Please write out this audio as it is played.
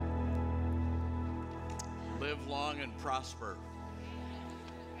live long and prosper.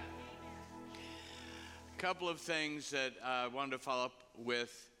 A couple of things that I wanted to follow up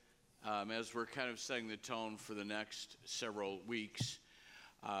with as we're kind of setting the tone for the next several weeks.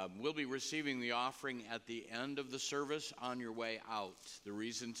 We'll be receiving the offering at the end of the service on your way out. The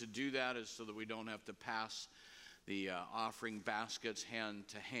reason to do that is so that we don't have to pass the offering baskets hand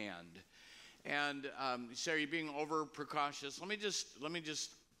to hand. And Sarah, you're being over precautious. Let me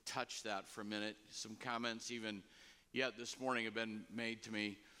just touch that for a minute. Some comments even yet this morning have been made to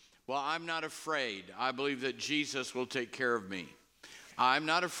me. Well, I'm not afraid. I believe that Jesus will take care of me. I'm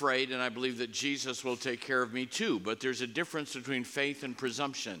not afraid, and I believe that Jesus will take care of me too. But there's a difference between faith and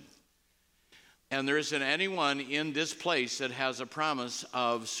presumption. And there isn't anyone in this place that has a promise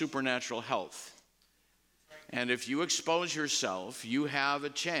of supernatural health. And if you expose yourself, you have a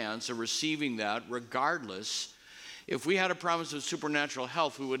chance of receiving that regardless. If we had a promise of supernatural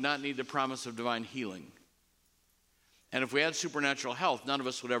health, we would not need the promise of divine healing. And if we had supernatural health, none of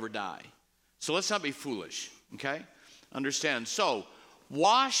us would ever die. So let's not be foolish, okay? Understand. So,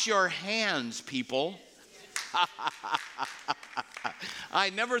 wash your hands, people. I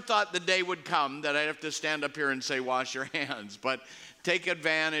never thought the day would come that I'd have to stand up here and say, wash your hands. But take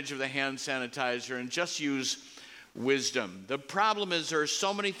advantage of the hand sanitizer and just use wisdom. The problem is there are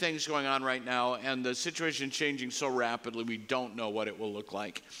so many things going on right now, and the situation changing so rapidly, we don't know what it will look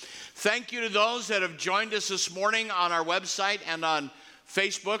like. Thank you to those that have joined us this morning on our website and on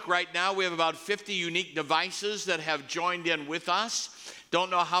Facebook. Right now, we have about 50 unique devices that have joined in with us. Don't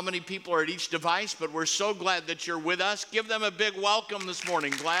know how many people are at each device, but we're so glad that you're with us. Give them a big welcome this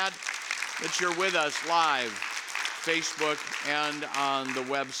morning. Glad that you're with us live, Facebook and on the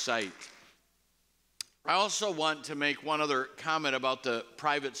website. I also want to make one other comment about the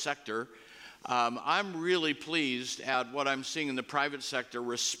private sector. I'm really pleased at what I'm seeing in the private sector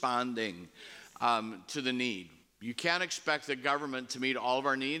responding to the need. You can't expect the government to meet all of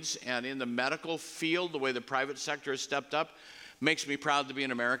our needs, and in the medical field, the way the private sector has stepped up makes me proud to be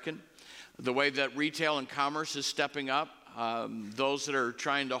an American. The way that retail and commerce is stepping up, those that are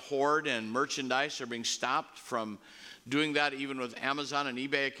trying to hoard and merchandise are being stopped from doing that, even with Amazon and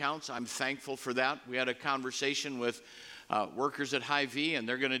eBay accounts. I'm thankful for that. We had a conversation with workers at Hy-Vee, and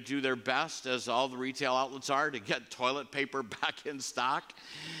they're going to do their best, as all the retail outlets are, to get toilet paper back in stock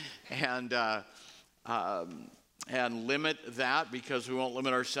and limit that, because we won't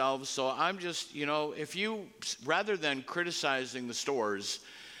limit ourselves. So I'm just, if you, rather than criticizing the stores,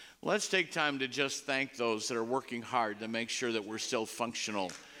 let's take time to just thank those that are working hard to make sure that we're still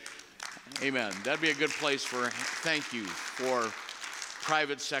functional. Amen. That'd be a good place for thank you for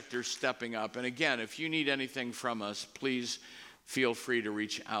private sector stepping up. And again, if you need anything from us, please feel free to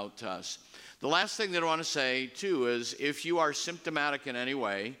reach out to us. The last thing that I want to say, too, is if you are symptomatic in any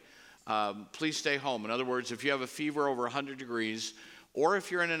way, please stay home. In other words, if you have a fever over 100 degrees, or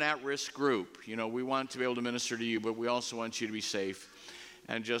if you're in an at-risk group, we want to be able to minister to you, but we also want you to be safe.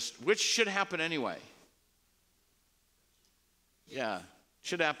 And which should happen anyway. Yeah,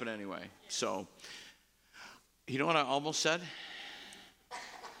 should happen anyway. So, you know what I almost said?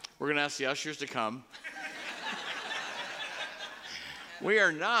 We're going to ask the ushers to come. We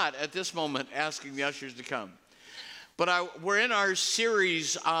are not, at this moment, asking the ushers to come. But we're in our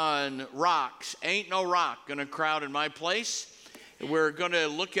series on rocks. Ain't no rock gonna crowd in my place. We're gonna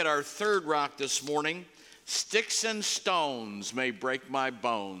look at our third rock this morning. Sticks and stones may break my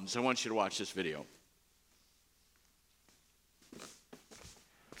bones. I want you to watch this video.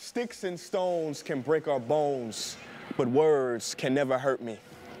 Sticks and stones can break our bones, but words can never hurt me.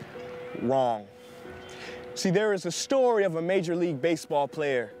 Wrong. See, there is a story of a Major League Baseball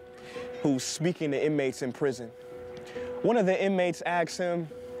player who's speaking to inmates in prison. One of the inmates asks him,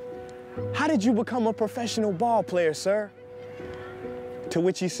 "How did you become a professional ball player, sir?" To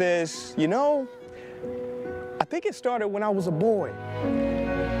which he says, I think it started when I was a boy.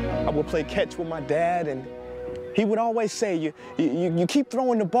 I would play catch with my dad, and he would always say, you keep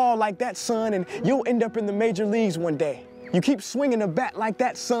throwing the ball like that, son, and you'll end up in the major leagues one day. You keep swinging the bat like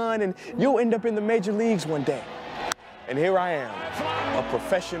that, son, and you'll end up in the major leagues one day. And here I am, a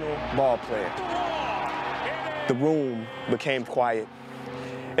professional ball player. The room became quiet.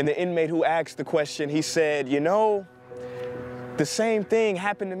 And the inmate who asked the question, he said, the same thing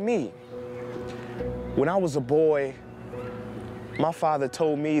happened to me. When I was a boy, my father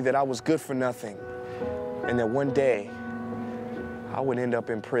told me that I was good for nothing and that one day I would end up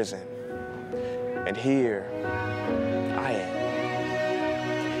in prison. And here I am.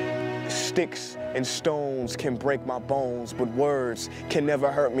 Sticks and stones can break my bones, but words can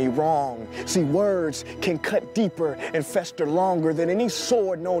never hurt me. Wrong. See, words can cut deeper and fester longer than any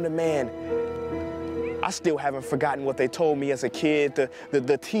sword known to man. I still haven't forgotten what they told me as a kid,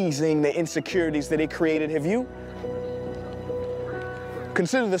 the teasing, the insecurities that it created. Have you?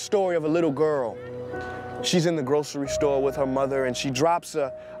 Consider the story of a little girl. She's in the grocery store with her mother and she drops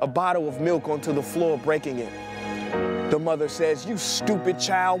a bottle of milk onto the floor, breaking it. The mother says, "You stupid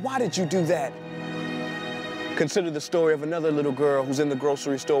child, why did you do that?" Consider the story of another little girl who's in the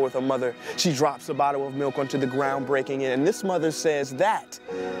grocery store with her mother. She drops a bottle of milk onto the ground, breaking it. And this mother says, "That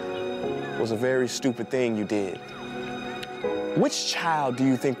was a very stupid thing you did." Which child do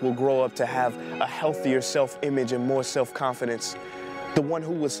you think will grow up to have a healthier self-image and more self-confidence? The one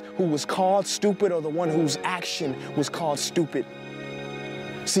who was called stupid, or the one whose action was called stupid?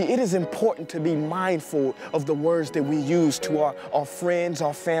 See, it is important to be mindful of the words that we use to our friends,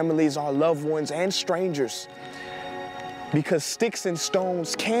 our families, our loved ones, and strangers. Because sticks and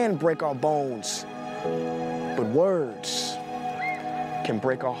stones can break our bones, but words can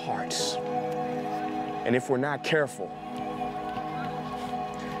break our hearts. And if we're not careful,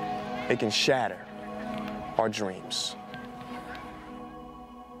 it can shatter our dreams.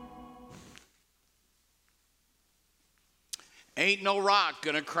 Ain't no rock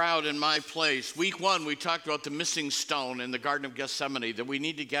gonna crowd in my place. Week 1, we talked about the missing stone in the Garden of Gethsemane, that we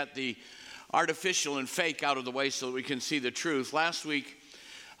need to get the artificial and fake out of the way so that we can see the truth. Last week,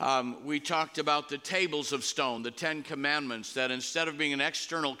 we talked about the tables of stone, the 10 commandments, that instead of being an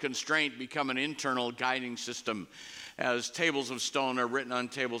external constraint, become an internal guiding system, as tables of stone are written on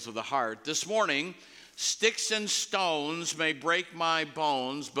tables of the heart. This morning, sticks and stones may break my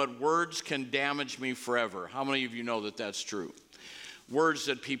bones, but words can damage me forever. How many of you know that that's true? Words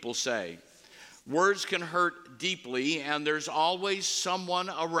that people say. Words can hurt deeply, and there's always someone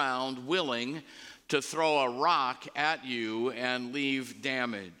around willing to throw a rock at you and leave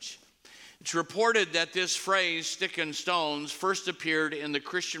damage. It's reported that this phrase, stick and stones, first appeared in the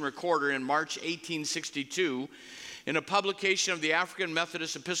Christian Recorder in March 1862 in a publication of the African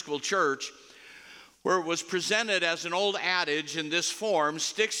Methodist Episcopal Church, where it was presented as an old adage in this form: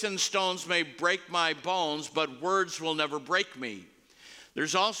 "Sticks and stones may break my bones, but words will never break me."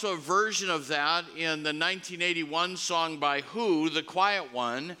 There's also a version of that in the 1981 song by Who, "The Quiet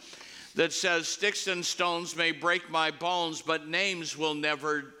One," that says, "Sticks and stones may break my bones, but names will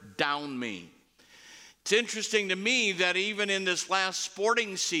never down me." It's interesting to me that even in this last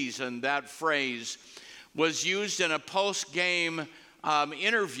sporting season, that phrase was used in a post-game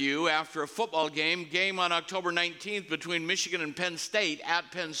interview after a football game on October 19th between Michigan and Penn State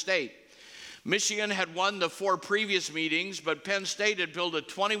at Penn State. Michigan had won the 4 previous meetings, but Penn State had built a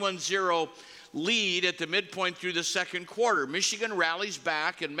 21-0 lead at the midpoint through the second quarter. Michigan rallies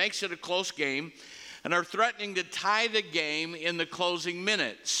back and makes it a close game and are threatening to tie the game in the closing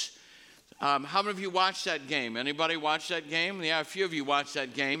minutes. How many of you watched that game? Anybody watch that game? Yeah, a few of you watched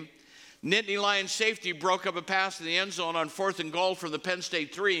that game. Nittany Lions safety broke up a pass in the end zone on 4th and goal from the Penn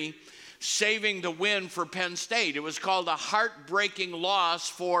State 3, saving the win for Penn State. It was called a heartbreaking loss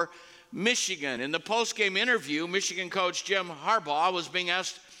for Michigan. In the post-game interview, Michigan coach Jim Harbaugh was being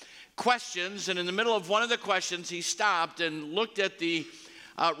asked questions, and in the middle of one of the questions, he stopped and looked at the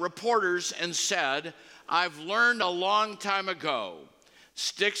reporters and said, "I've learned a long time ago,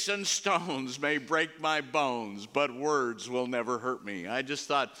 sticks and stones may break my bones, but words will never hurt me." I just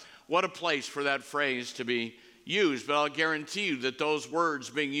thought, what a place for that phrase to be used. But I'll guarantee you that those words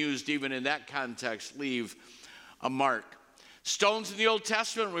being used even in that context leave a mark. Stones in the Old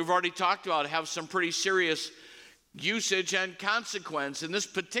Testament, we've already talked about, have some pretty serious usage and consequence. In this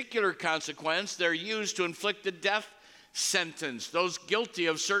particular consequence, they're used to inflict a death sentence. Those guilty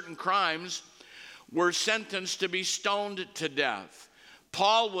of certain crimes were sentenced to be stoned to death.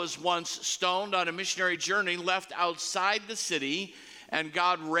 Paul was once stoned on a missionary journey, left outside the city, and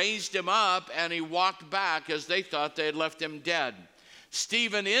God raised him up, and he walked back as they thought they had left him dead.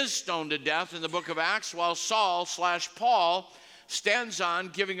 Stephen is stoned to death in the book of Acts, while Saul/Paul stands on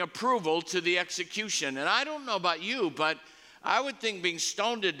giving approval to the execution. And I don't know about you, but I would think being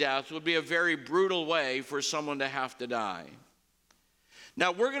stoned to death would be a very brutal way for someone to have to die.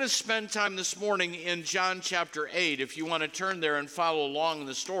 Now, we're going to spend time this morning in John chapter 8, if you want to turn there and follow along in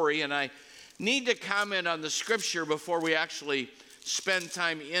the story. And I need to comment on the scripture before we actually spend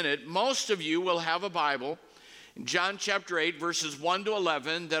time in it. Most of you will have a Bible in John chapter 8, verses 1 to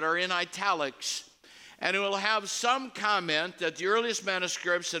 11, that are in italics. And it will have some comment that the earliest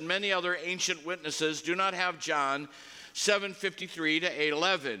manuscripts and many other ancient witnesses do not have John 7:53 to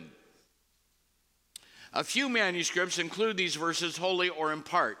 8:11. A few manuscripts include these verses wholly or in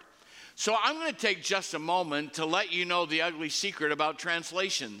part. So I'm going to take just a moment to let you know the ugly secret about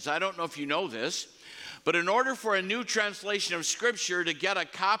translations. I don't know if you know this, But in order for a new translation of Scripture to get a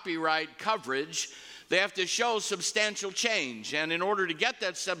copyright coverage, they have to show substantial change. And in order to get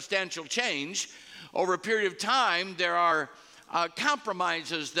that substantial change, over a period of time, there are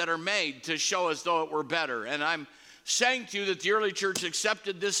compromises that are made to show as though it were better. And I'm saying to you that the early church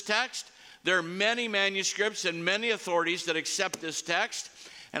accepted this text. There are many manuscripts and many authorities that accept this text.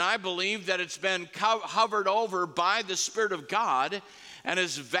 And I believe that it's been hovered over by the Spirit of God and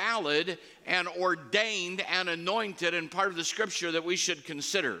is valid and ordained and anointed and part of the Scripture that we should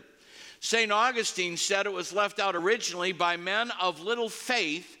consider. St. Augustine said it was left out originally by men of little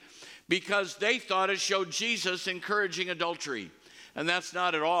faith because they thought it showed Jesus encouraging adultery. And that's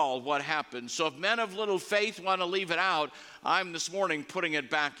not at all what happened. So if men of little faith want to leave it out, I'm this morning putting it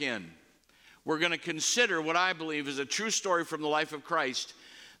back in. We're going to consider what I believe is a true story from the life of Christ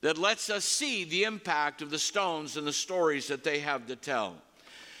that lets us see the impact of the stones and the stories that they have to tell.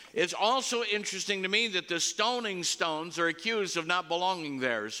 It's also interesting to me that the stoning stones are accused of not belonging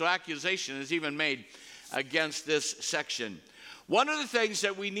there. So accusation is even made against this section. One of the things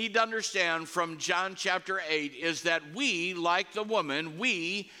that we need to understand from John chapter 8 is that we, like the woman,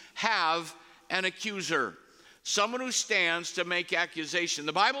 we have an accuser, someone who stands to make accusation.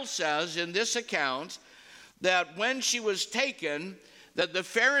 The Bible says in this account that when she was taken, that the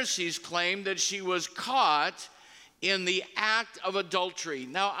Pharisees claimed that she was caught in the act of adultery.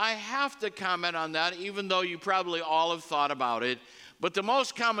 Now, I have to comment on that, even though you probably all have thought about it. But the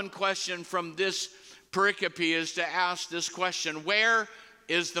most common question from this pericope is to ask this question: where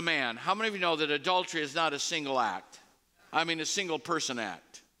is the man? How many of you know that adultery is not a single act? I mean, a single person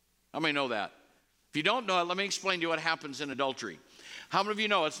act. How many know that? If you don't know it, let me explain to you what happens in adultery. How many of you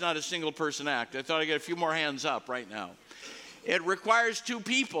know it's not a single person act? I thought I'd get a few more hands up right now. It requires two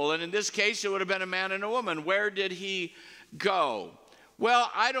people, and in this case, it would have been a man and a woman. Where did he go? Well,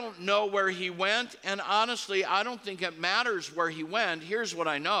 I don't know where he went, and honestly, I don't think it matters where he went. Here's what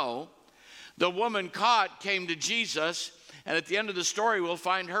I know. The woman caught came to Jesus, and at the end of the story, we'll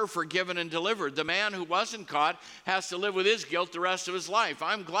find her forgiven and delivered. The man who wasn't caught has to live with his guilt the rest of his life.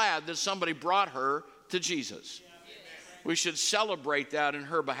 I'm glad that somebody brought her to Jesus. We should celebrate that in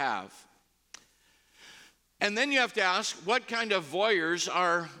her behalf. And then you have to ask, what kind of voyeurs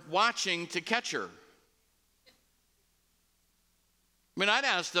are watching to catch her? I mean, I'd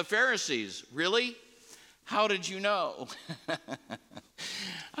ask the Pharisees, really? How did you know?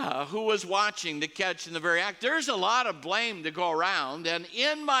 Who was watching to catch in the very act? There's a lot of blame to go around, and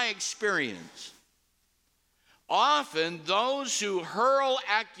in my experience, often those who hurl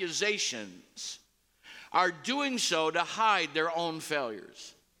accusations are doing so to hide their own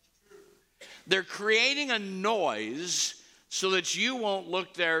failures. They're creating a noise so that you won't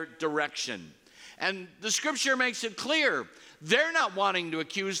look their direction. And the Scripture makes it clear. They're not wanting to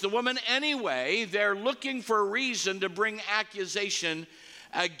accuse the woman anyway. They're looking for a reason to bring accusation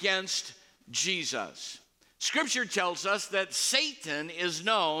against Jesus. Scripture tells us that Satan is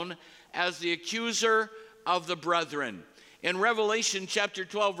known as the accuser of the brethren. In Revelation chapter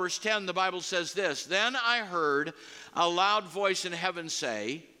 12, verse 10, the Bible says this: "Then I heard a loud voice in heaven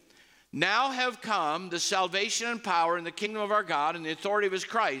say, 'Now have come the salvation and power and the kingdom of our God and the authority of his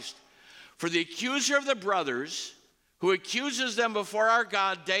Christ. For the accuser of the brothers, who accuses them before our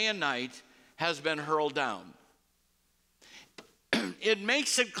God day and night, has been hurled down.'" It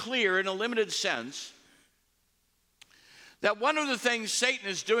makes it clear in a limited sense that one of the things Satan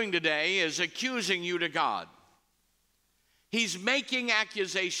is doing today is accusing you to God. He's making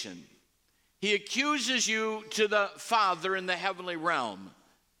accusation. He accuses you to the Father in the heavenly realm.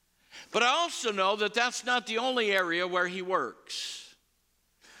 But I also know that that's not the only area where he works.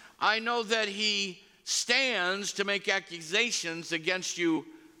 I know that he stands to make accusations against you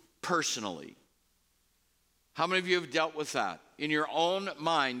personally. How many of you have dealt with that? In your own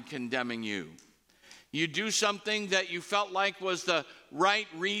mind, condemning you. You do something that you felt like was the right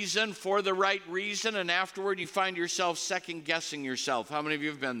reason for the right reason, and afterward you find yourself second-guessing yourself. How many of you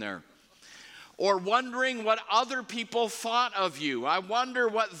have been there? Or wondering what other people thought of you. I wonder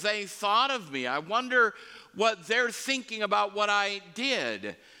what they thought of me. I wonder what they're thinking about what I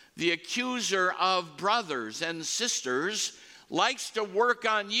did. The accuser of brothers and sisters likes to work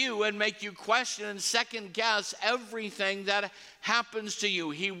on you and make you question and second guess everything that happens to you.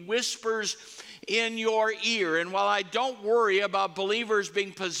 He whispers in your ear. And while I don't worry about believers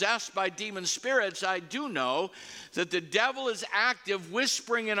being possessed by demon spirits, I do know that the devil is active,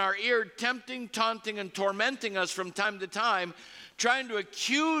 whispering in our ear, tempting, taunting, and tormenting us from time to time, trying to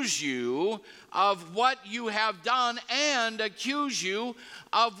accuse you of what you have done and accuse you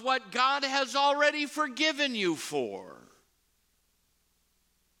of what God has already forgiven you for.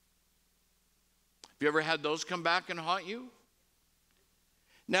 you ever had those come back and haunt you?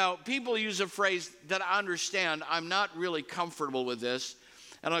 Now, people use a phrase that I understand. I'm not really comfortable with this,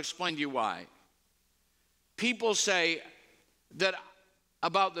 and I'll explain to you why. People say that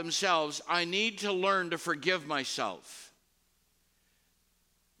about themselves, I need to learn to forgive myself.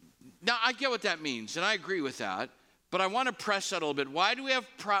 Now, I get what that means, and I agree with that, but I want to press that a little bit. Why do we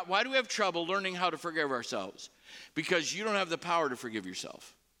have trouble learning how to forgive ourselves? Because you don't have the power to forgive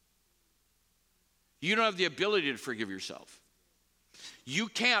yourself. You don't have the ability to forgive yourself. You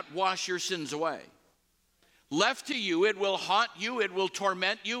can't wash your sins away. Left to you, it will haunt you, it will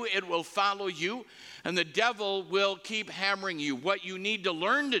torment you, it will follow you, and the devil will keep hammering you. What you need to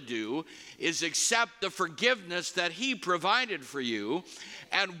learn to do is accept the forgiveness that he provided for you.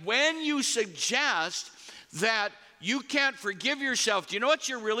 And when you suggest that you can't forgive yourself, do you know what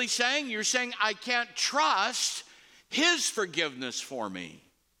you're really saying? You're saying, I can't trust his forgiveness for me.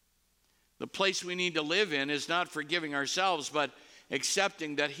 The place we need to live in is not forgiving ourselves, but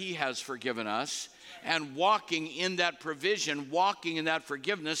accepting that he has forgiven us and walking in that provision, walking in that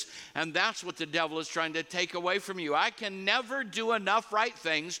forgiveness, and that's what the devil is trying to take away from you. I can never do enough right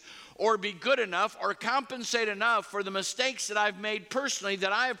things or be good enough or compensate enough for the mistakes that I've made personally,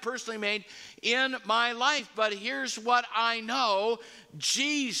 that I have personally made in my life. But here's what I know: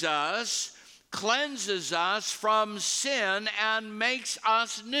 Jesus cleanses us from sin and makes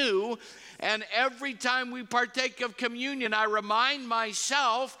us new. And every time we partake of communion, I remind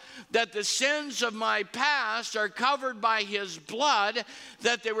myself that the sins of my past are covered by his blood,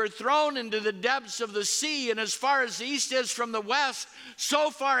 that they were thrown into the depths of the sea, and as far as the east is from the west,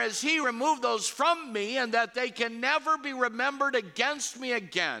 so far as he removed those from me, and that they can never be remembered against me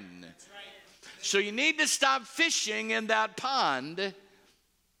again. So you need to stop fishing in that pond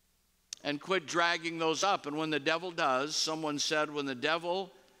and quit dragging those up. And when the devil does, someone said, when the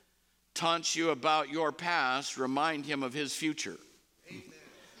devil taunts you about your past, remind him of his future. Amen.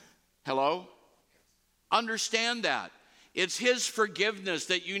 Hello? Understand that. It's his forgiveness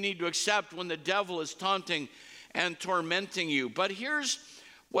that you need to accept when the devil is taunting and tormenting you. But here's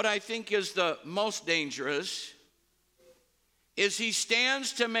what I think is the most dangerous, is he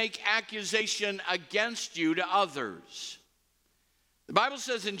stands to make accusation against you to others. The Bible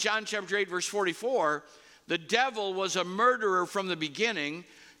says in John chapter 8, verse 44, the devil was a murderer from the beginning,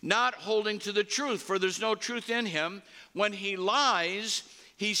 not holding to the truth, for there's no truth in him. When he lies,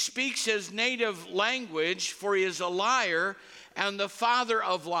 he speaks his native language, for he is a liar and the father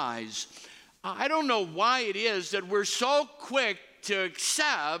of lies. I don't know why it is that we're so quick to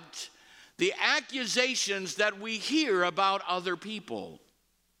accept the accusations that we hear about other people.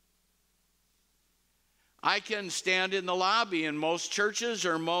 I can stand in the lobby in most churches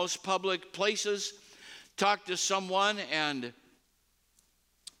or most public places, talk to someone and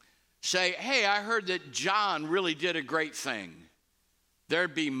say, hey, I heard that John really did a great thing.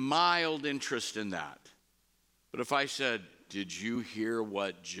 There'd be mild interest in that. But if I said, did you hear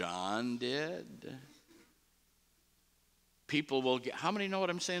what John did? People will get, how many know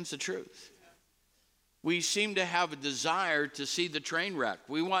what I'm saying is the truth? We seem to have a desire to see the train wreck.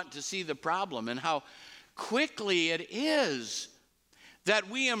 We want to see the problem and how quickly it is that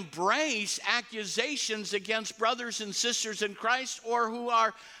we embrace accusations against brothers and sisters in Christ or who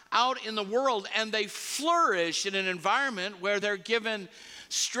are out in the world, and they flourish in an environment where they're given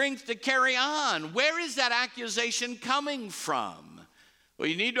strength to carry on. Where is that accusation coming from? Well,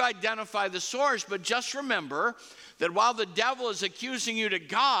 you need to identify the source, but just remember that while the devil is accusing you to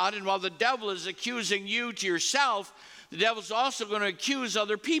God and while the devil is accusing you to yourself, the devil's also going to accuse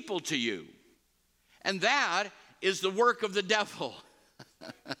other people to you. And that is the work of the devil.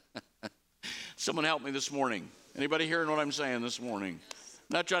 Someone help me this morning. Anybody hearing what I'm saying this morning?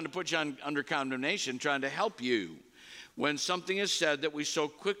 I'm not trying to put you under condemnation, trying to help you. When something is said that we so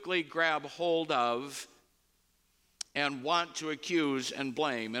quickly grab hold of and want to accuse and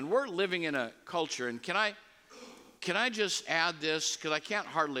blame. And we're living in a culture, and can I just add this, because I can't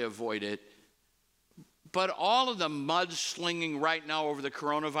hardly avoid it, but all of the mudslinging right now over the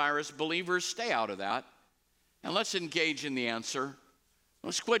coronavirus, believers, stay out of that. And let's engage in the answer.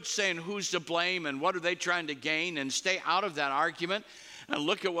 Let's quit saying who's to blame and what are they trying to gain, and stay out of that argument and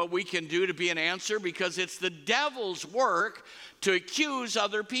look at what we can do to be an answer, because it's the devil's work to accuse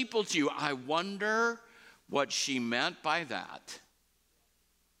other people to you. I wonder what she meant by that.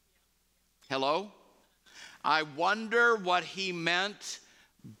 Hello? I wonder what he meant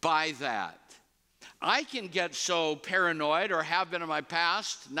by that. I can get so paranoid, or have been in my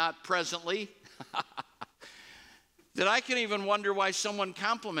past, not presently, that I can even wonder why someone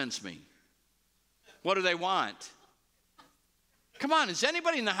compliments me. What do they want? Come on, is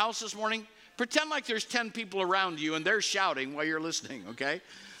anybody in the house this morning? Pretend like there's 10 people around you and they're shouting while you're listening, okay?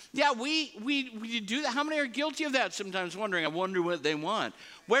 Yeah, we do that. How many are guilty of that sometimes, wondering, I wonder what they want?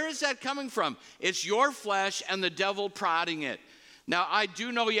 Where is that coming from? It's your flesh and the devil prodding it. Now, I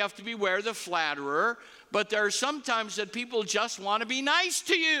do know you have to beware the flatterer, but there are some times that people just want to be nice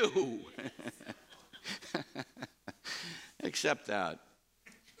to you. Accept that.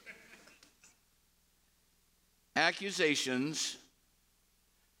 Accusations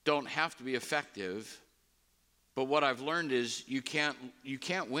don't have to be effective, but what I've learned is you can't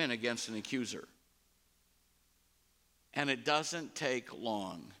win against an accuser. And it doesn't take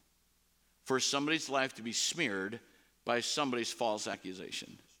long for somebody's life to be smeared by somebody's false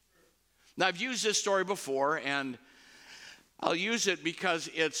accusation. Now, I've used this story before, and I'll use it because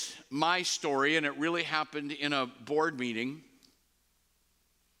it's my story, and it really happened in a board meeting,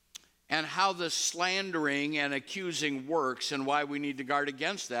 and how the slandering and accusing works and why we need to guard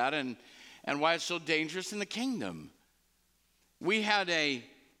against that and why it's so dangerous in the kingdom. We had a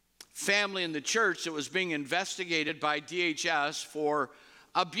family in the church that was being investigated by DHS for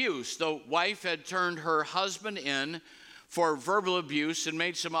abuse. The wife had turned her husband in for verbal abuse and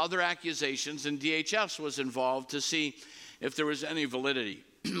made some other accusations, and DHS was involved to see if there was any validity.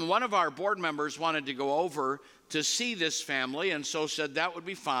 One of our board members wanted to go over to see this family, and so said that would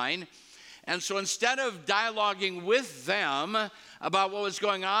be fine. And so instead of dialoguing with them about what was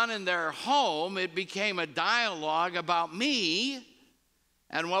going on in their home, it became a dialogue about me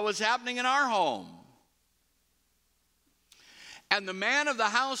and what was happening in our home. And the man of the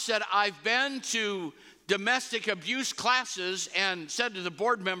house said, I've been to domestic abuse classes, and said to the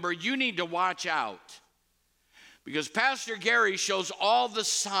board member, you need to watch out, because Pastor Gary shows all the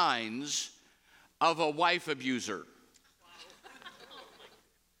signs of a wife abuser.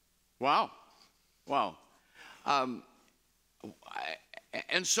 Wow.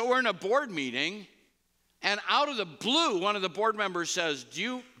 And so we're in a board meeting, and out of the blue, one of the board members says,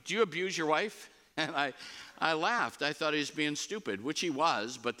 do you abuse your wife? And I laughed. I thought he was being stupid, which he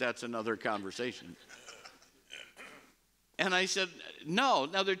was, but that's another conversation. And I said, no.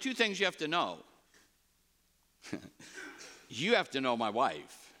 Now, there are two things you have to know. You have to know my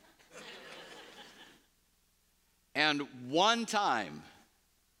wife. And one time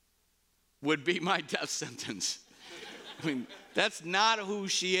would be my death sentence. I mean, that's not who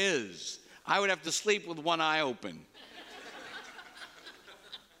she is. I would have to sleep with one eye open.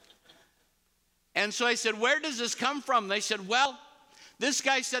 And so I said, where does this come from? They said, well, this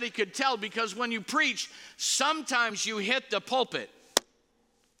guy said he could tell because when you preach, sometimes you hit the pulpit.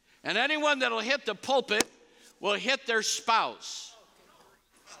 And anyone that'll hit the pulpit will hit their spouse.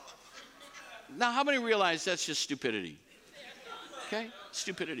 Now, how many realize that's just stupidity? Okay?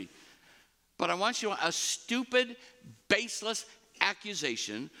 Stupidity. But I want you to know, a stupid, baseless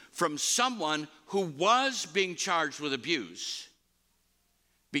accusation from someone who was being charged with abuse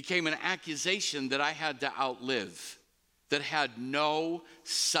became an accusation that I had to outlive, that had no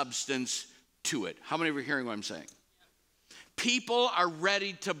substance to it. How many of you are hearing what I'm saying? People are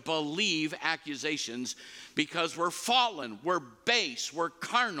ready to believe accusations because we're fallen, we're base, we're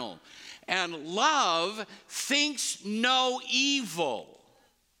carnal, and love thinks no evil.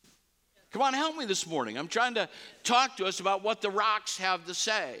 Come on, help me this morning. I'm trying to talk to us about what the rocks have to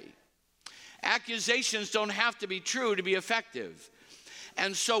say. Accusations don't have to be true to be effective.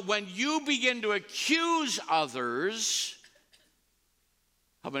 And so when you begin to accuse others,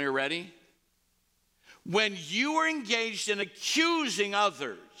 how many are ready? When you are engaged in accusing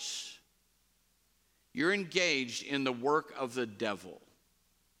others, you're engaged in the work of the devil.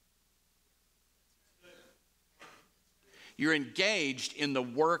 You're engaged in the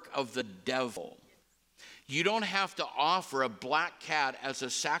work of the devil. You don't have to offer a black cat as a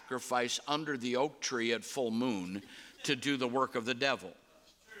sacrifice under the oak tree at full moon to do the work of the devil.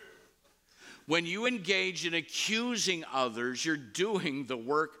 When you engage in accusing others, you're doing the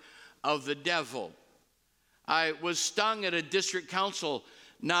work of the devil. I was stung at a district council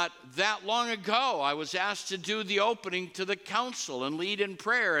not that long ago. I was asked to do the opening to the council and lead in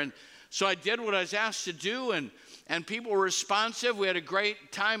prayer. And so I did what I was asked to do, and people were responsive. We had a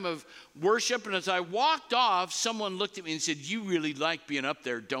great time of worship. And as I walked off, someone looked at me and said, "You really like being up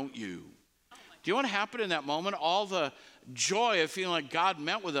there, don't you?" Do you know what happened in that moment? All the joy of feeling like God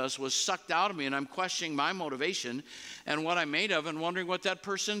met with us was sucked out of me, and I'm questioning my motivation and what I'm made of and wondering what that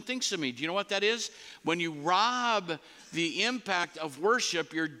person thinks of me. Do you know what that is? When you rob the impact of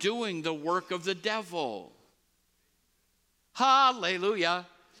worship, you're doing the work of the devil. Hallelujah.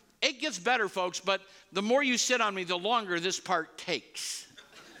 It gets better, folks, but the more you sit on me, the longer this part takes.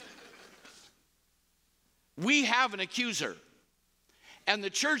 We have an accuser. And the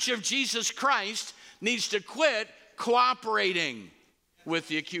Church of Jesus Christ needs to quit cooperating with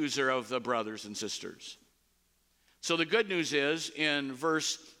the accuser of the brothers and sisters. So the good news is, in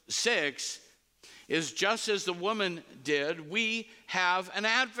verse 6, is just as the woman did, we have an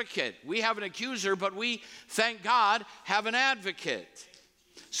advocate. We have an accuser, but we, thank God, have an advocate.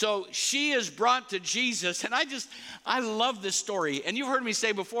 So she is brought to Jesus, and I love this story. And you've heard me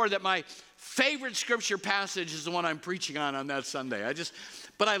say before that my favorite scripture passage is the one I'm preaching on that Sunday.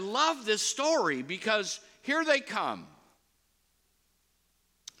 But I love this story because here they come.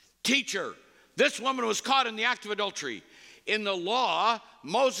 Teacher, this woman was caught in the act of adultery. In the law,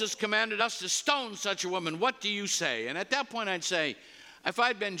 Moses commanded us to stone such a woman. What do you say? And at that point, I'd say, if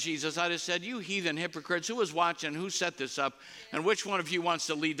I'd been Jesus, I'd have said, you heathen hypocrites, who was watching, who set this up, and which one of you wants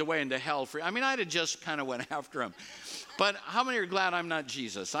to lead the way into hell? I'd have just kind of went after him. But how many are glad I'm not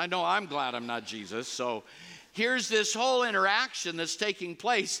Jesus? I know I'm glad I'm not Jesus. So here's this whole interaction that's taking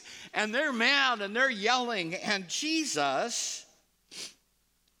place, and they're mad, and they're yelling, and Jesus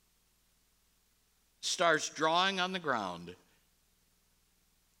starts drawing on the ground.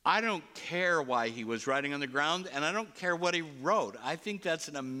 I don't care why he was writing on the ground, and I don't care what he wrote. I think that's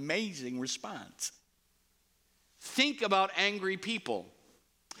an amazing response. Think about angry people.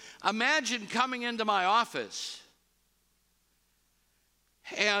 Imagine coming into my office,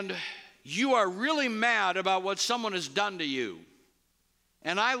 and you are really mad about what someone has done to you.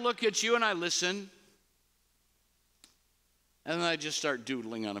 And I look at you and I listen, and then I just start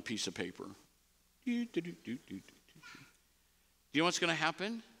doodling on a piece of paper. Do you know what's going to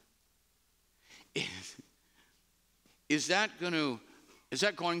happen? Is that going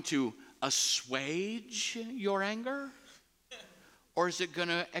to assuage your anger? Or is it going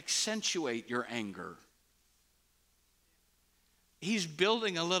to accentuate your anger? He's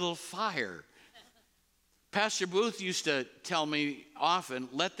building a little fire. Pastor Booth used to tell me often,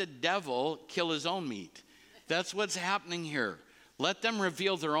 let the devil kill his own meat. That's what's happening here. Let them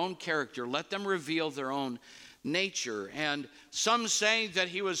reveal their own character. Let them reveal their own nature. And some say that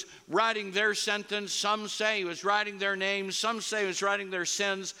he was writing their sentence. Some say he was writing their names. Some say he was writing their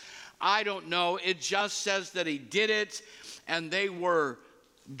sins. I don't know. It just says that he did it, and they were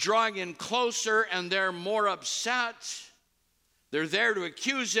drawing in closer, and they're more upset. They're there to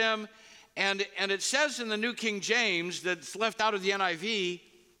accuse him. And it says in the New King James, that's left out of the NIV,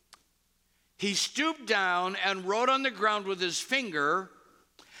 he stooped down and wrote on the ground with his finger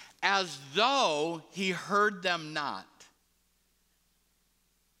as though he heard them not.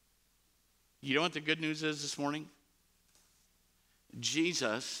 You know what the good news is this morning?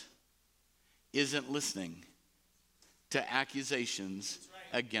 Jesus isn't listening to accusations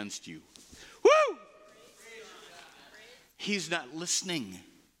against you. Woo! He's not listening.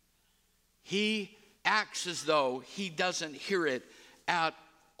 He acts as though he doesn't hear it at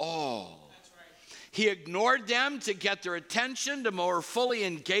all. He ignored them to get their attention, to more fully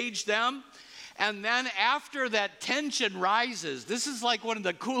engage them. And then after that tension rises, this is like one of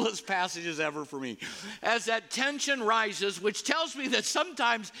the coolest passages ever for me. As that tension rises, which tells me that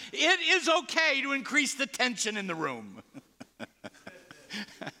sometimes it is okay to increase the tension in the room.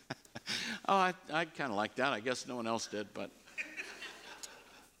 Oh, I kind of like that. I guess no one else did, but.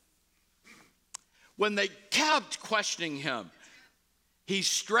 When they kept questioning him, he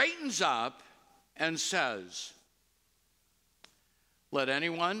straightens up and says, let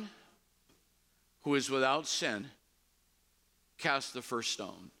anyone who is without sin cast the first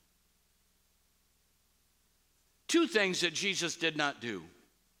stone. Two things that Jesus did not do.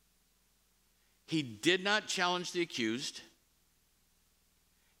 He did not challenge the accused,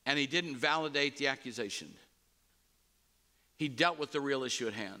 and he didn't validate the accusation. He dealt with the real issue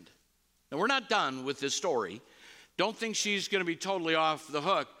at hand. Now, we're not done with this story. Don't think she's going to be totally off the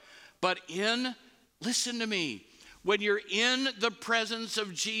hook. But listen to me, when you're in the presence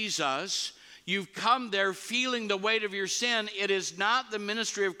of Jesus, you've come there feeling the weight of your sin. It is not the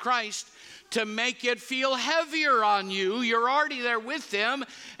ministry of Christ to make it feel heavier on you. You're already there with him,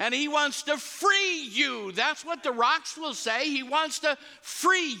 and he wants to free you. That's what the rocks will say. He wants to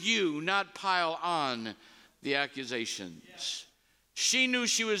free you, not pile on the accusations. Yes. She knew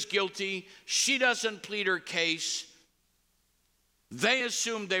she was guilty. She doesn't plead her case. They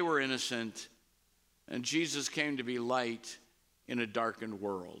assumed they were innocent. And Jesus came to be light in a darkened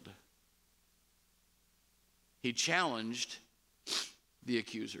world. He challenged the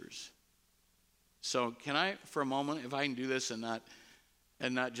accusers. So can I, for a moment, if I can do this and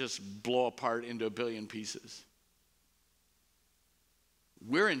not just blow apart into a billion pieces?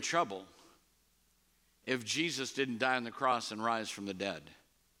 We're in trouble if Jesus didn't die on the cross and rise from the dead.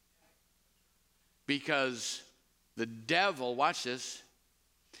 Because the devil, watch this,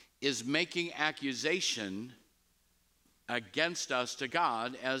 is making accusation against us to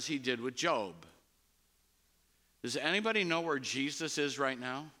God as he did with Job. Does anybody know where Jesus is right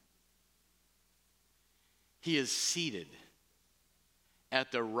now? He is seated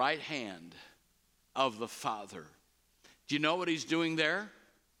at the right hand of the Father. Do you know what he's doing there?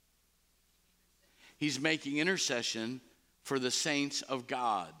 He's making intercession for the saints of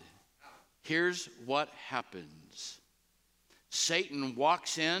God. Here's what happens. Satan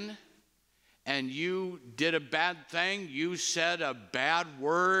walks in, and you did a bad thing. You said a bad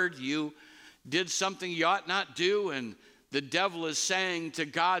word. You did something you ought not do. And the devil is saying to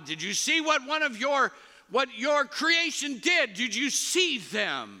God, did you see what your creation did? Did you see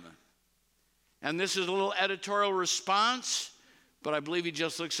them? And this is a little editorial response, but I believe he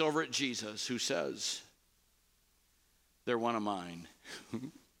just looks over at Jesus, who says, they're one of mine.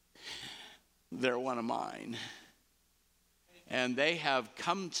 They're one of mine. And they have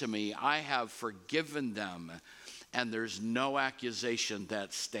come to me. I have forgiven them. And there's no accusation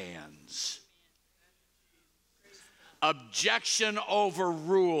that stands. Objection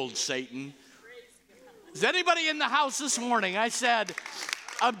overruled, Satan. Is anybody in the house this morning? I said,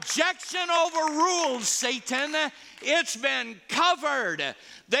 objection overruled, Satan. It's been covered.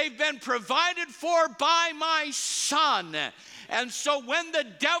 They've been provided for by my Son. And so when the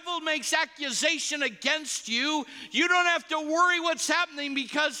devil makes accusation against you, you don't have to worry what's happening,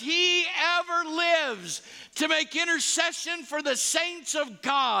 because he ever lives to make intercession for the saints of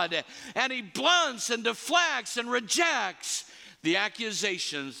God. And he blunts and deflects and rejects the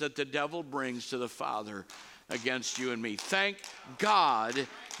accusations that the devil brings to the Father against you and me. Thank God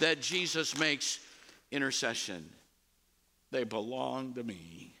that Jesus makes intercession. They belong to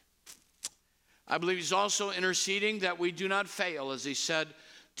me. I believe he's also interceding that we do not fail, as he said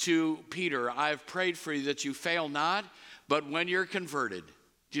to Peter, I have prayed for you that you fail not, but when you're converted.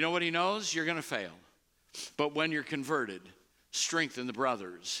 Do you know what he knows? You're going to fail. But when you're converted, strengthen the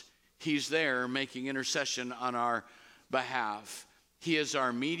brothers. He's there making intercession on our behalf. He is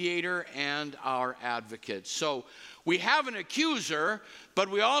our mediator and our advocate. So we have an accuser, but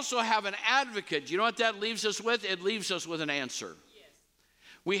we also have an advocate. Do you know what that leaves us with? It leaves us with an answer. Yes.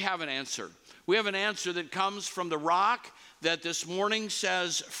 We have an answer. We have an answer that comes from the rock that this morning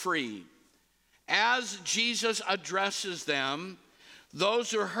says free. As Jesus addresses them,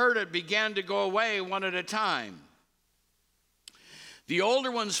 those who heard it began to go away one at a time. The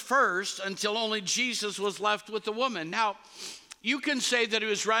older ones first, until only Jesus was left with the woman. Now, you can say that he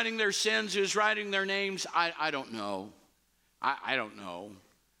was writing their sins, he was writing their names. I don't know. I don't know.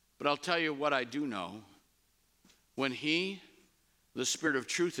 But I'll tell you what I do know. When the Spirit of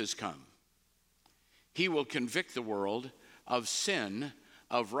truth, has come, he will convict the world of sin,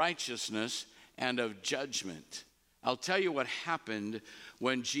 of righteousness, and of judgment. I'll tell you what happened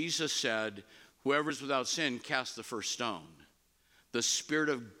when Jesus said, whoever's without sin, cast the first stone. The Spirit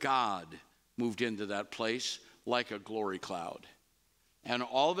of God moved into that place like a glory cloud. And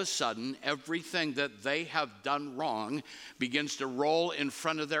all of a sudden, everything that they have done wrong begins to roll in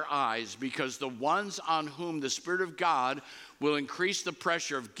front of their eyes, because the ones on whom the Spirit of God will increase the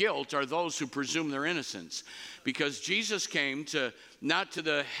pressure of guilt are those who presume their innocence. Because Jesus came not to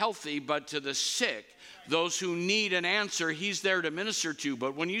the healthy, but to the sick. Those who need an answer, he's there to minister to.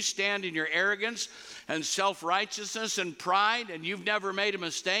 But when you stand in your arrogance and self-righteousness and pride, and you've never made a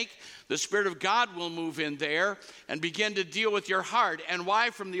mistake, the Spirit of God will move in there and begin to deal with your heart. And why?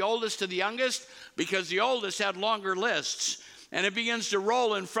 From the oldest to the youngest? Because the oldest had longer lists. And it begins to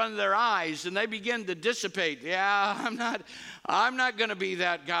roll in front of their eyes, and they begin to dissipate. Yeah, I'm not going to be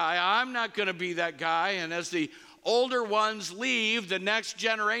that guy. I'm not going to be that guy. And as the older ones leave, the next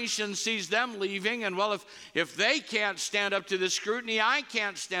generation sees them leaving. And well, if they can't stand up to this scrutiny, I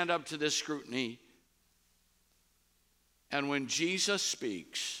can't stand up to this scrutiny. And when Jesus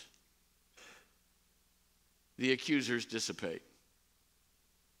speaks, the accusers dissipate.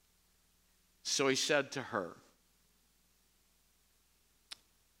 So he said to her,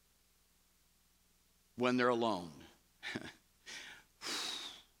 when they're alone.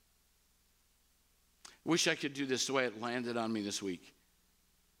 Wish I could do this the way it landed on me this week.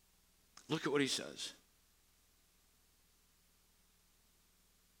 Look at what he says.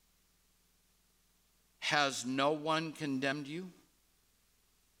 Has no one condemned you?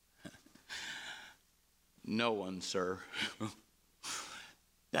 No one, sir.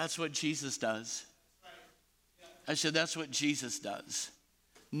 That's what Jesus does. I said, that's what Jesus does.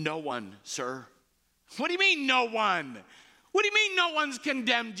 No one, sir. What do you mean, no one? What do you mean no one's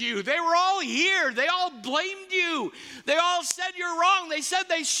condemned you? They were all here. They all blamed you. They all said you're wrong. They said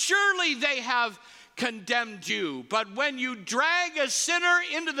surely they have condemned you. But when you drag a sinner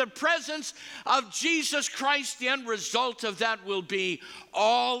into the presence of Jesus Christ, the end result of that will be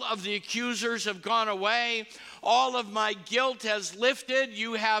all of the accusers have gone away. All of my guilt has lifted.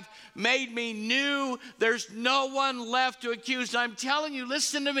 You have made me new. There's no one left to accuse. I'm telling you,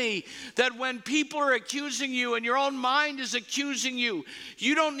 listen to me, that when people are accusing you and your own mind is accusing you,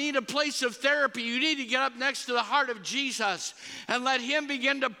 you don't need a place of therapy. You need to get up next to the heart of Jesus and let him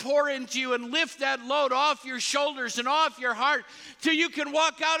begin to pour into you and lift that load off your shoulders and off your heart till you can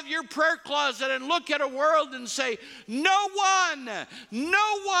walk out of your prayer closet and look at a world and say, no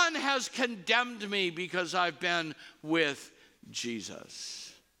one has condemned me because I've been with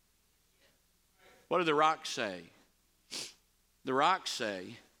Jesus. What do the rocks say? The rocks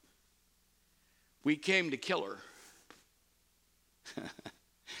say, we came to kill her.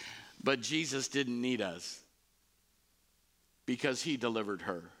 But Jesus didn't need us because he delivered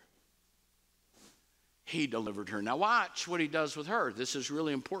her. He delivered her. Now watch what he does with her. This is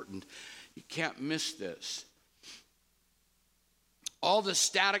really important. You can't miss this. All the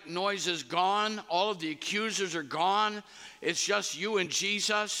static noise is gone. All of the accusers are gone. It's just you and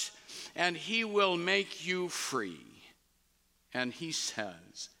Jesus, and he will make you free. And he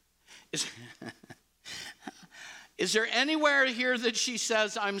says, is there anywhere here that she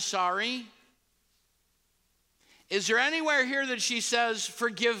says, I'm sorry? Is there anywhere here that she says,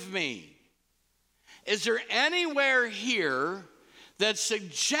 forgive me? Is there anywhere here that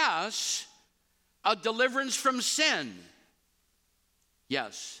suggests a deliverance from sin?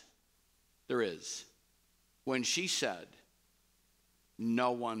 Yes, there is. When she said,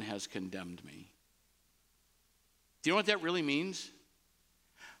 no one has condemned me. Do you know what that really means?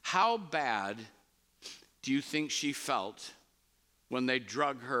 How bad do you think she felt when they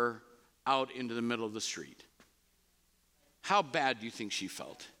drug her out into the middle of the street? How bad do you think she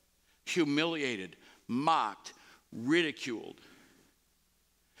felt? Humiliated, mocked, ridiculed,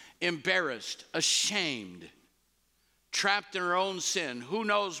 embarrassed, ashamed, trapped in her own sin. Who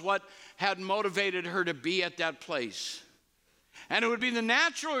knows what had motivated her to be at that place? And it would be the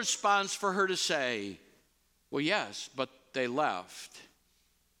natural response for her to say, well, yes, but they left.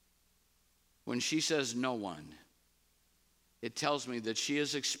 When she says no one, it tells me that she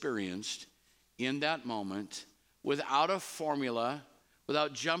has experienced in that moment, without a formula,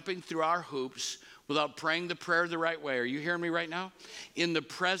 without jumping through our hoops, without praying the prayer the right way. Are you hearing me right now? In the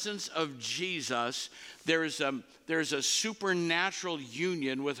presence of Jesus, there's a supernatural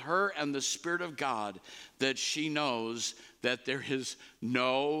union with her and the Spirit of God that she knows that there is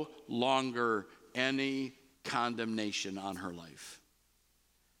no longer any condemnation on her life.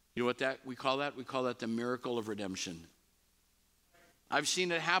 You know what we call that? We call that the miracle of redemption. I've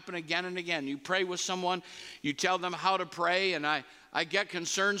seen it happen again and again. You pray with someone, you tell them how to pray, and I get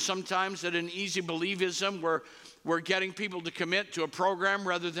concerned sometimes that in easy believism, we're getting people to commit to a program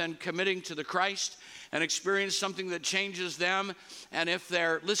rather than committing to the Christ and experience something that changes them. And if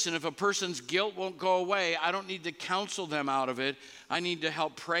a person's guilt won't go away, I don't need to counsel them out of it. I need to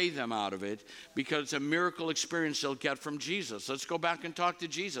help pray them out of it because it's a miracle experience they'll get from Jesus. Let's go back and talk to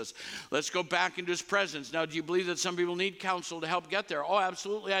Jesus. Let's go back into his presence. Now, do you believe that some people need counsel to help get there? Oh,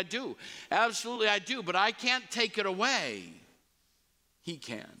 absolutely I do. Absolutely I do. But I can't take it away. He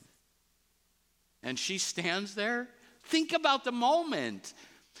can. And she stands there. Think about the moment.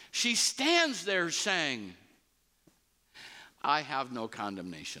 She stands there saying, I have no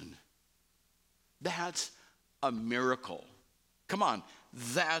condemnation. That's a miracle. Come on,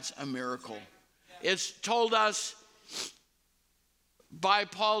 that's a miracle. It's told us by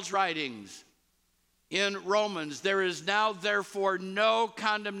Paul's writings in Romans, there is now therefore no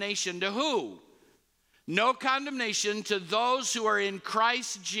condemnation to who? No condemnation to those who are in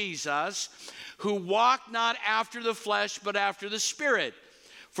Christ Jesus, who walk not after the flesh, but after the Spirit.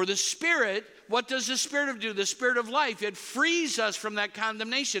 For the Spirit, what does the Spirit do? The Spirit of life. It frees us from that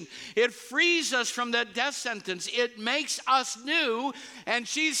condemnation. It frees us from that death sentence. It makes us new. And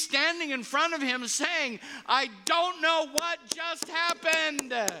she's standing in front of him saying, I don't know what just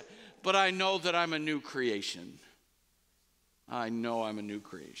happened, but I know that I'm a new creation. I know I'm a new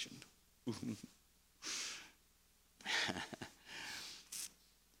creation.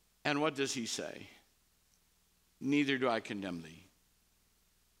 And what does he say? Neither do I condemn thee.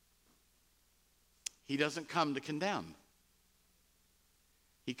 He doesn't come to condemn.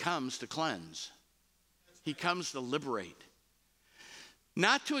 He comes to cleanse. He comes to liberate.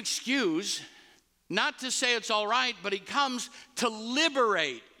 Not to excuse, not to say it's all right, but he comes to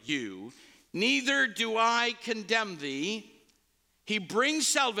liberate you. Neither do I condemn thee. He brings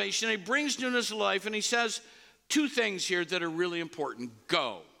salvation, he brings newness of life, and he says two things here that are really important.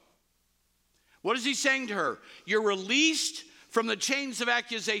 Go. What is he saying to her? You're released from the chains of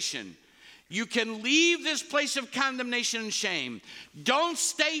accusation. You can leave this place of condemnation and shame. Don't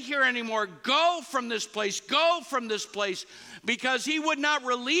stay here anymore. Go from this place. Go from this place. Because he would not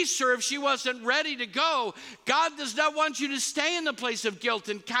release her if she wasn't ready to go. God does not want you to stay in the place of guilt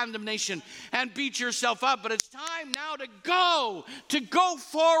and condemnation and beat yourself up. But it's time now to go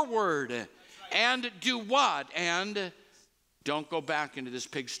forward. And do what? And don't go back into this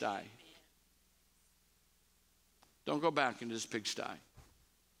pigsty. Don't go back into this pigsty.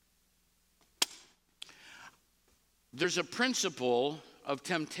 There's a principle of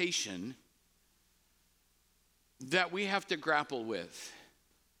temptation that we have to grapple with.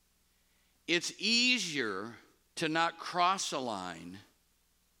 It's easier to not cross a line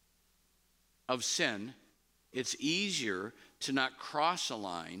of sin. It's easier to not cross a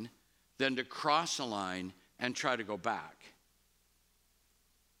line than to cross a line and try to go back.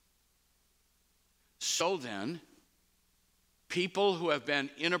 So then, people who have been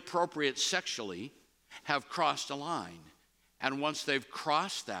inappropriate sexually have crossed a line. And once they've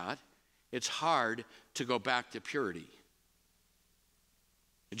crossed that, it's hard to go back to purity.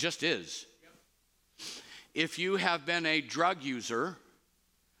 It just is. If you have been a drug user,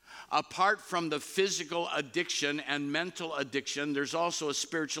 apart from the physical addiction and mental addiction, there's also a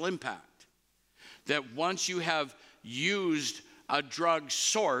spiritual impact. That once you have used a drug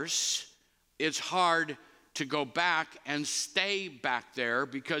source, it's hard to go back and stay back there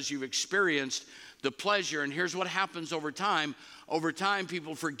because you've experienced the pleasure. And here's what happens over time. Over time,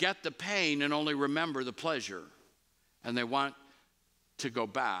 people forget the pain and only remember the pleasure. And they want to go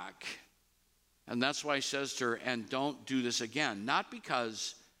back. And that's why he says to her, and don't do this again. Not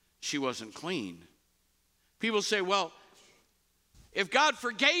because she wasn't clean. People say, well, if God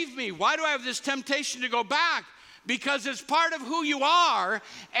forgave me, why do I have this temptation to go back? Because it's part of who you are.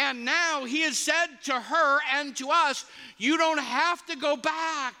 And now he has said to her and to us, you don't have to go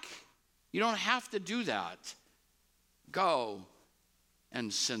back. You don't have to do that. Go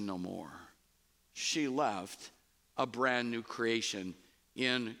and sin no more. She left a brand new creation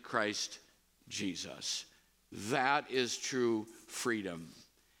in Christ Jesus. That is true freedom.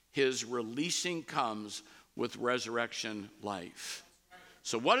 His releasing comes with resurrection life.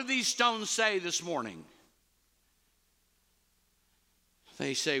 So what do these stones say this morning?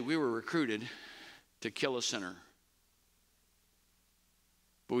 They say we were recruited to kill a sinner.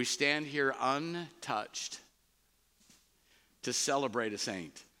 But we stand here untouched to celebrate a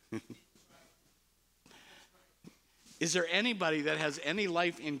saint. Is there anybody that has any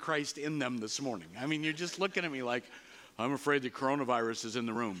life in Christ in them this morning? I mean, you're just looking at me like, I'm afraid the coronavirus is in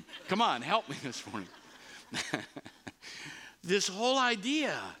the room. Come on, help me this morning. This whole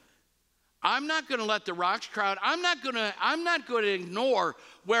idea, I'm not going to let the rocks cry out. I'm not going to ignore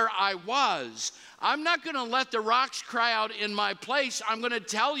where I was. I'm not going to let the rocks cry out in my place. I'm going to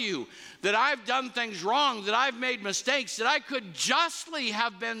tell you that I've done things wrong, that I've made mistakes, that I could justly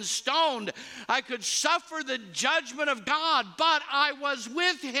have been stoned. I could suffer the judgment of God, but I was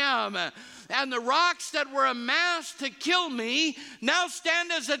with him. And the rocks that were amassed to kill me now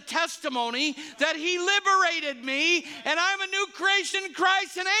stand as a testimony that he liberated me, and I'm a new creation in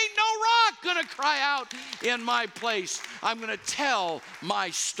Christ, and ain't no rock gonna cry out in my place. I'm gonna tell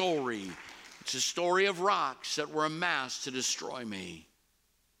my story. It's a story of rocks that were amassed to destroy me,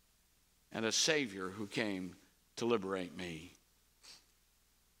 and a Savior who came to liberate me.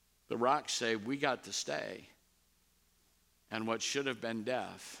 The rocks say, we got to stay. And what should have been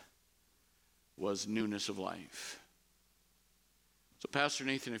death was newness of life. So Pastor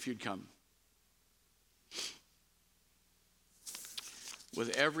Nathan, if you'd come.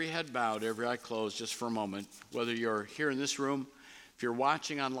 With every head bowed, every eye closed, just for a moment, whether you're here in this room, if you're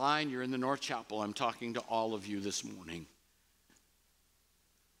watching online, you're in the North Chapel, I'm talking to all of you this morning.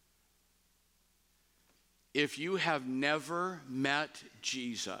 If you have never met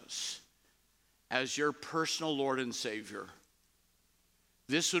Jesus as your personal Lord and Savior,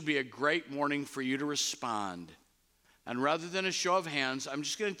 this would be a great morning for you to respond. And rather than a show of hands, I'm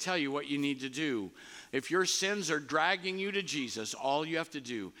just going to tell you what you need to do. If your sins are dragging you to Jesus, all you have to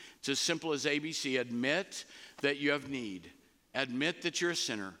do, it's as simple as ABC, admit that you have need. Admit that you're a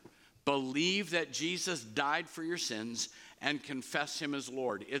sinner. Believe that Jesus died for your sins and confess him as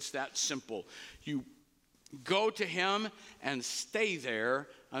Lord. It's that simple. You go to him and stay there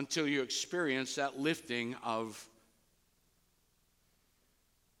until you experience that lifting of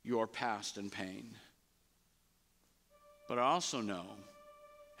your past and pain. But I also know,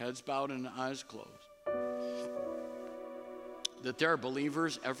 heads bowed and eyes closed, that there are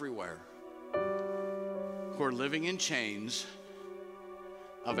believers everywhere who are living in chains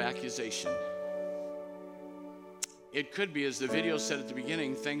of accusation. It could be, as the video said at the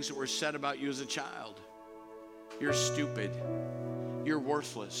beginning, things that were said about you as a child. You're stupid. You're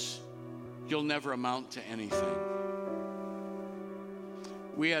worthless. You'll never amount to anything.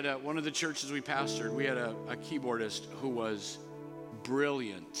 We had one of the churches we pastored, we had a keyboardist who was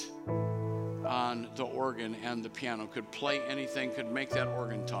brilliant on the organ and the piano, could play anything, could make that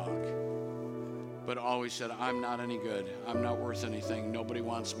organ talk, but always said, I'm not any good. I'm not worth anything. Nobody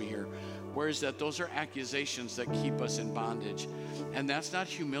wants me here. Where is that? Those are accusations that keep us in bondage. And that's not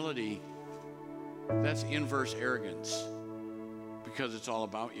humility. That's inverse arrogance, because it's all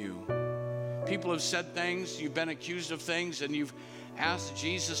about you. People have said things, you've been accused of things, and you've asked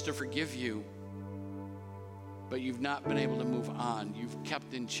Jesus to forgive you, but you've not been able to move on. You've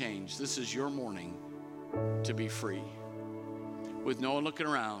kept in chains. This is your morning to be free. With no one looking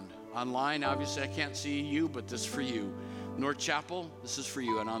around. Online, obviously, I can't see you, but this is for you. North Chapel, this is for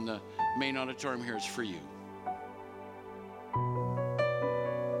you. And on the main auditorium here, it's for you.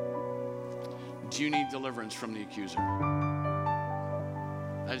 Do you need deliverance from the accuser?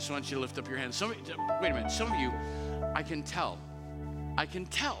 I just want you to lift up your hands. Wait a minute. Some of you, I can tell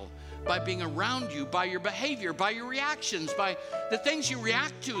by being around you, by your behavior, by your reactions, by the things you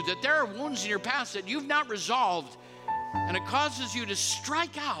react to, that there are wounds in your past that you've not resolved, and it causes you to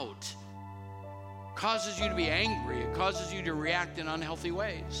strike out, causes you to be angry, it causes you to react in unhealthy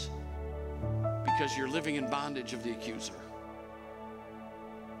ways because you're living in bondage of the accuser.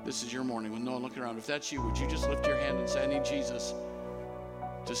 This is your morning with no one looking around. If that's you, would you just lift your hand and say, I need Jesus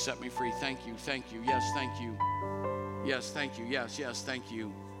to set me free. Thank you, thank you, yes, thank you. Yes, thank you, yes, yes, thank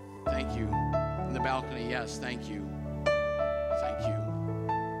you. Thank you. In the balcony, yes, thank you. Thank you.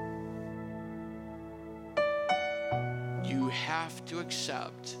 You have to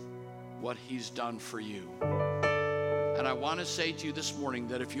accept what he's done for you. And I want to say to you this morning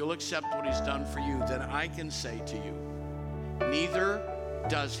that if you'll accept what he's done for you, then I can say to you, neither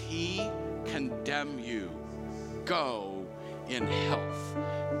does he condemn you. Go in health.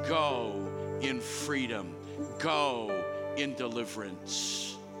 Go in freedom. Go in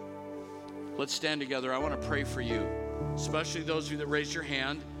deliverance. Let's stand together. I want to pray for you, especially those of you that raised your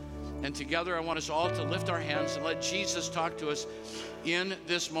hand. And together, I want us all to lift our hands and let Jesus talk to us in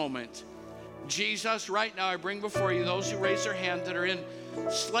this moment. Jesus, right now, I bring before you those who raise their hand that are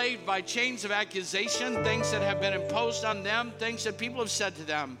enslaved by chains of accusation, things that have been imposed on them, things that people have said to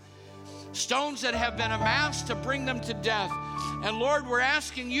them, stones that have been amassed to bring them to death. And Lord, we're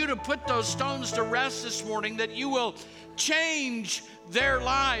asking you to put those stones to rest this morning, that you will change their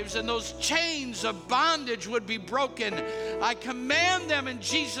lives and those chains of bondage would be broken. I command them in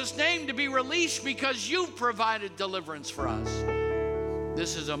Jesus' name to be released because you've provided deliverance for us.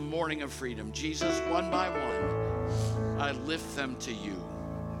 This is a morning of freedom. Jesus, one by one, I lift them to you.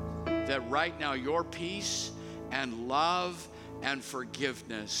 That right now your peace and love and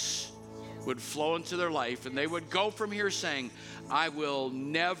forgiveness would flow into their life, and they would go from here saying, I will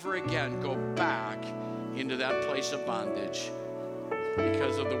never again go back into that place of bondage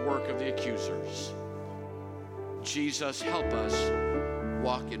because of the work of the accusers. Jesus, help us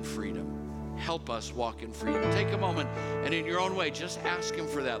walk in freedom. Help us walk in freedom. Take a moment and in your own way, just ask him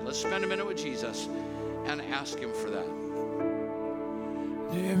for that. Let's spend a minute with Jesus and ask him for that.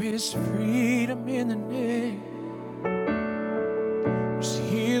 There is freedom in the name. There's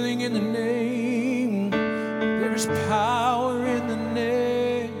healing in the name. There's power in the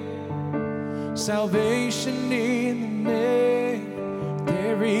name. Salvation in the name.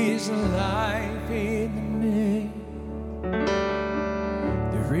 There is life in the name.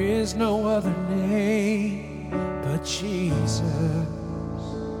 There is no other name but Jesus.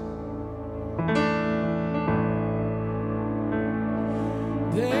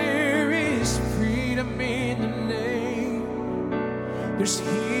 There is freedom in the name. There's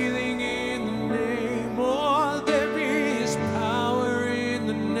healing in the name. Oh, there is power in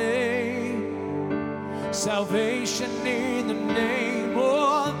the name. Salvation in the name.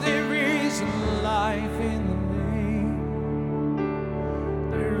 Oh, there is life in the name.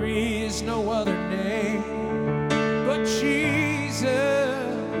 There is no other name but Jesus.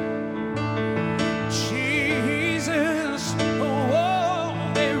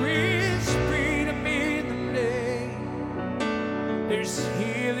 There's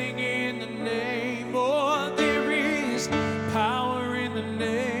healing in the name. Oh, there is power in the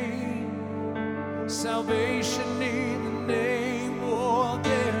name. Salvation in the name. Oh,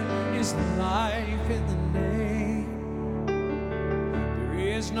 there is life in the name. There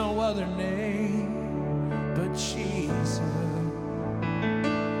is no other name but Jesus.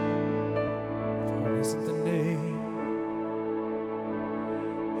 For isn't the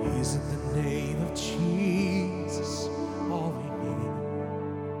name of Jesus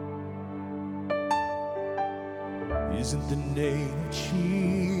Isn't the name of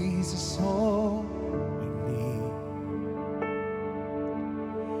Jesus all we need?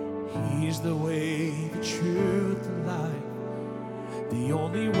 He's the way, the truth, the life, the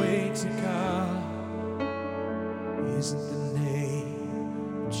only way to God. Isn't the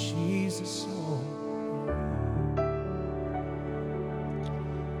name of Jesus all?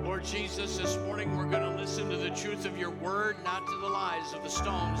 Lord Jesus, this morning we're going to listen to the truth of your word, not to the lies of the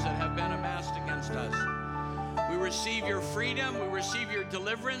stones that have been amassed against us. We receive your freedom, we receive your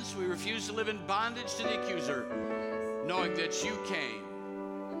deliverance, we refuse to live in bondage to the accuser, knowing that you came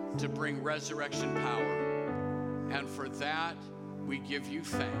to bring resurrection power. And for that, we give you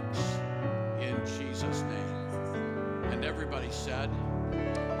thanks in Jesus' name. And everybody said,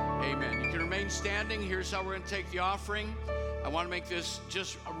 amen. You can remain standing. Here's how we're going to take the offering. I want to make this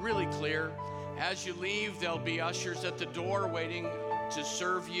just really clear. As you leave, there'll be ushers at the door waiting to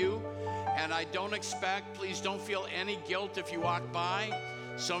serve you. And I don't expect, please don't feel any guilt if you walk by.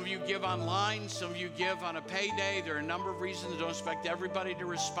 Some of you give online, some of you give on a payday. There are a number of reasons. I don't expect everybody to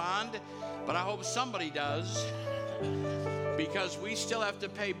respond, but I hope somebody does. Because we still have to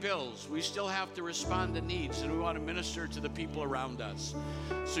pay bills. We still have to respond to needs, and we want to minister to the people around us.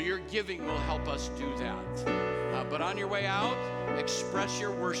 So your giving will help us do that. But on your way out, express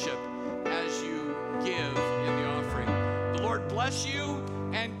your worship as you give in the offering. The Lord bless you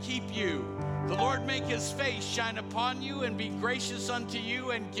and keep you. The Lord make his face shine upon you and be gracious unto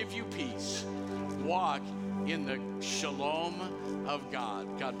you and give you peace. Walk in the shalom of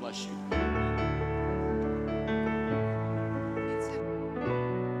God. God bless you.